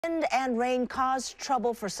Wind and rain caused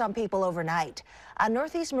trouble for some people overnight. On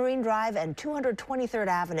Northeast Marine Drive and 223rd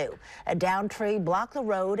Avenue, a downed tree blocked the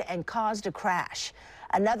road and caused a crash.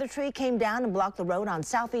 Another tree came down and blocked the road on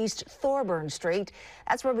Southeast Thorburn Street.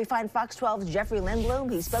 That's where we find Fox 12's Jeffrey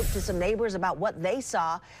Lindblom. He spoke to some neighbors about what they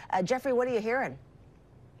saw. Jeffrey, what are you hearing?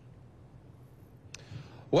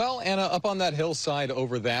 Well, Anna, up on that hillside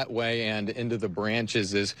over that way and into the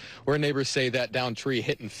branches is where neighbors say that downed tree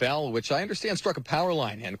hit and fell, which I understand struck a power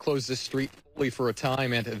line and closed this street fully for a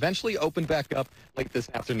time and eventually opened back up late this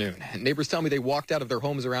afternoon. Neighbors tell me they walked out of their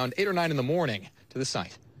homes around 8 or 9 in the morning to the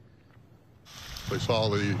site. They saw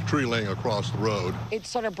the tree laying across the road. It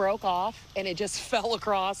sort of broke off and it just fell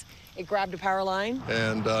across. It grabbed a power line.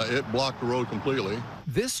 And it blocked the road completely.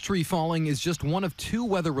 This tree falling is just one of 2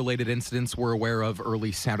 weather-related incidents we're aware of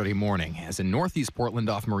early Saturday morning. As in Northeast Portland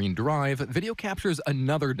off Marine Drive, video captures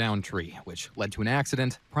another downed tree, which led to an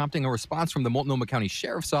accident, prompting a response from the Multnomah County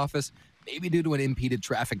Sheriff's Office, maybe due to an impeded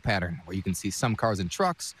traffic pattern, where you can see some cars and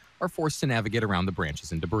trucks are forced to navigate around the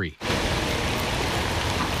branches and debris.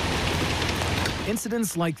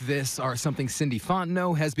 Incidents like this are something Cindy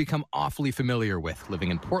Fontenot has become awfully familiar with, living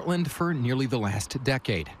in Portland for nearly the last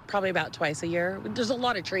decade. Probably about twice a year. There's a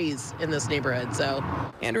lot of trees in this neighborhood, so.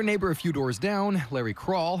 And her neighbor a few doors down, Larry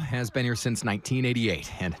Kroll, has been here since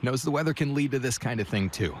 1988 and knows the weather can lead to this kind of thing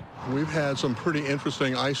too. We've had some pretty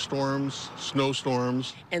interesting ice storms,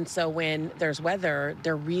 snowstorms. And so when there's weather,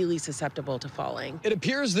 they're really susceptible to falling. It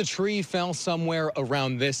appears the tree fell somewhere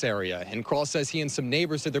around this area, and Kroll says he and some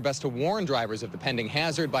neighbors did their best to warn drivers of the pending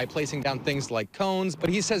hazard by placing down things like cones, but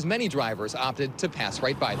he says many drivers opted to pass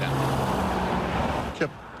right by them.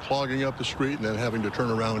 Kept clogging up the street and then having to turn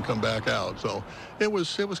around and come back out. So it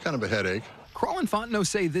was kind of a headache. Kroll and Fontenot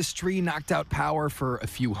say this tree knocked out power for a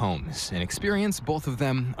few homes. An experience both of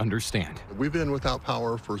them understand. We've been without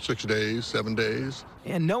power for 6 days, 7 days.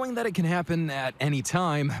 And knowing that it can happen at any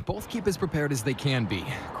time, both keep as prepared as they can be.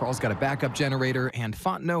 Kroll's got a backup generator, and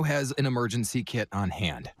Fontenot has an emergency kit on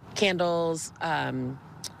hand. Candles,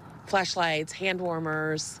 flashlights, hand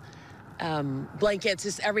warmers, blankets,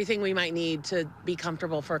 just everything we might need to be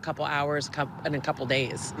comfortable for a couple hours and a couple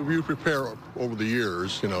days. You prepare over the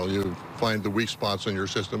years, you find the weak spots in your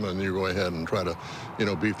system and you go ahead and try to,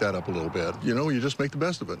 beef that up a little bit. You just make the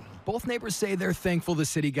best of it. Both neighbors say they're thankful the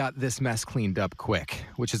city got this mess cleaned up quick,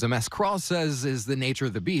 which is a mess Kroll says is the nature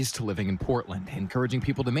of the beast living in Portland, encouraging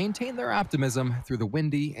people to maintain their optimism through the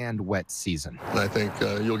windy and wet season. And I think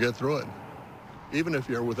you'll get through it. Even if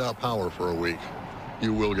you're without power for a week,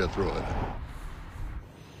 you will get through it.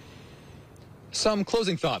 Some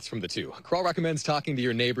closing thoughts from the two. Kroll recommends talking to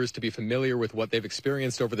your neighbors to be familiar with what they've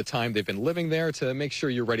experienced over the time they've been living there to make sure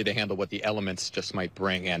you're ready to handle what the elements just might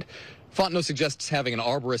bring. And Fontenot suggests having an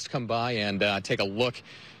arborist come by and take a look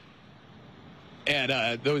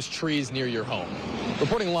at those trees near your home.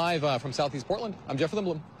 Reporting live from Southeast Portland, I'm Jeffrey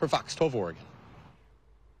Lindblom for Fox 12 Oregon.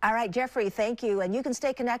 All right, Jeffrey, thank you. And you can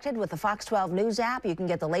stay connected with the Fox 12 News app. You can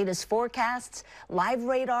get the latest forecasts, live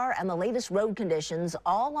radar, and the latest road conditions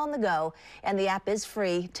all on the go. And the app is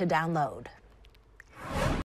free to download.